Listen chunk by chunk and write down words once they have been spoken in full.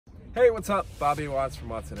Hey, what's up? Bobby Watts from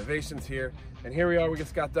Watts Innovations here, and here we are. We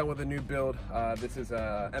just got done with a new build. This is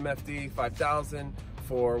a MFD 5000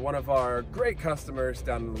 for one of our great customers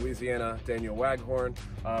down in Louisiana, Daniel Waghorne,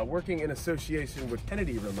 working in association with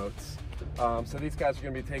Kennedy Remotes. So these guys are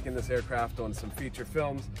going to be taking this aircraft on some feature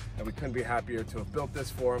films, and we couldn't be happier to have built this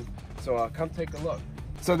for them. So come take a look.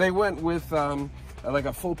 So they went with like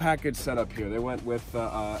a full package setup here. They went with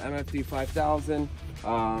MFD 5000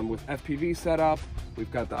 with FPV setup. We've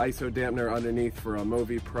got the ISO dampener underneath for a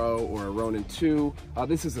Movi Pro or a Ronin 2.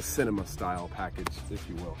 This is a cinema style package, if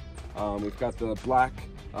you will. We've got the black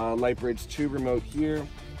Lightbridge 2 remote here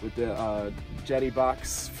with the Jetty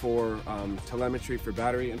box for telemetry for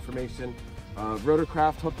battery information.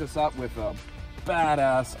 Rotorcraft hooked us up with a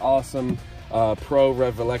badass, awesome Pro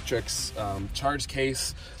Revolectrix charge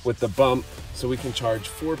case with the bump, so we can charge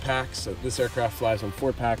 4 packs. So this aircraft flies on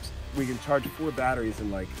 4 packs. We can charge 4 batteries in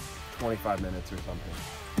like 25 minutes or something.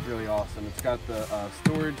 Really awesome. It's got the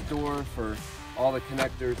storage door for all the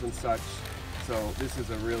connectors and such. So this is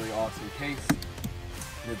a really awesome case.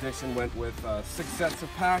 In addition, went with 6 sets of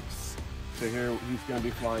packs. So here he's going to be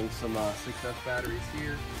flying some 6S batteries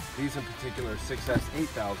here. These in particular are 6S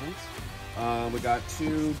 8000s. We got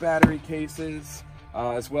 2 battery cases,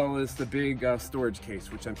 as well as the big storage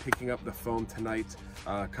case, which I'm picking up the foam tonight,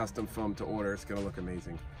 custom foam to order. It's gonna look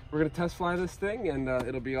amazing. We're gonna test fly this thing, and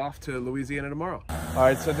it'll be off to Louisiana tomorrow. All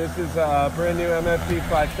right, so this is a brand new MFD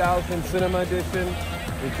 5000 Cinema Edition.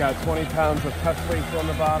 We've got 20 pounds of test weights on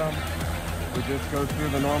the bottom. We just go through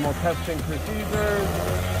the normal testing procedures,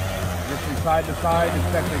 just from side to side to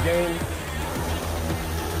check the gain.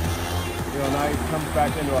 Real nice, comes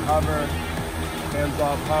back into a hover, hands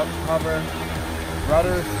off hover,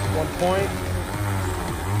 rudders 1 point,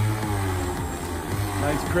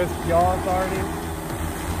 nice crisp yaws already,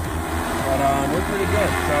 but we're pretty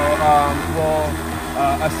good. So we'll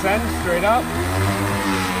ascend straight up.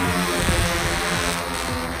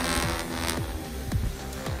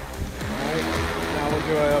 All right, now we'll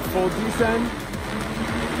do a full descend.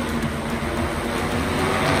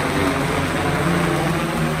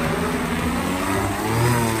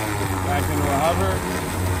 Back into a hover,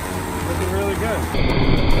 looking really good.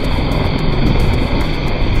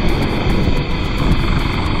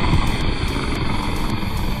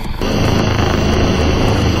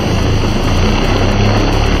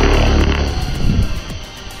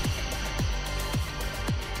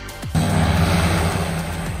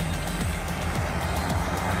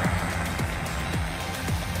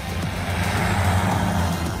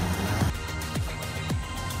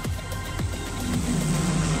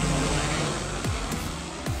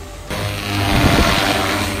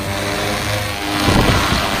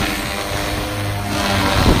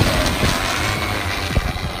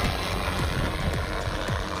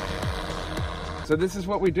 So this is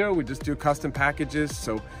what we do. We just do custom packages.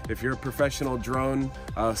 So if you're a professional drone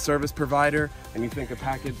service provider and you think a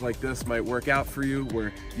package like this might work out for you,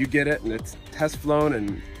 where you get it and it's test flown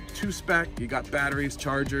and 2 spec, you got batteries,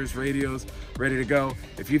 chargers, radios ready to go.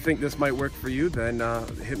 If you think this might work for you, then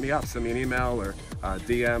hit me up, send me an email or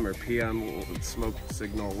DM or PM, smoke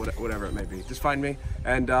signal, whatever it may be. Just find me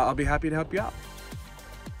and I'll be happy to help you out.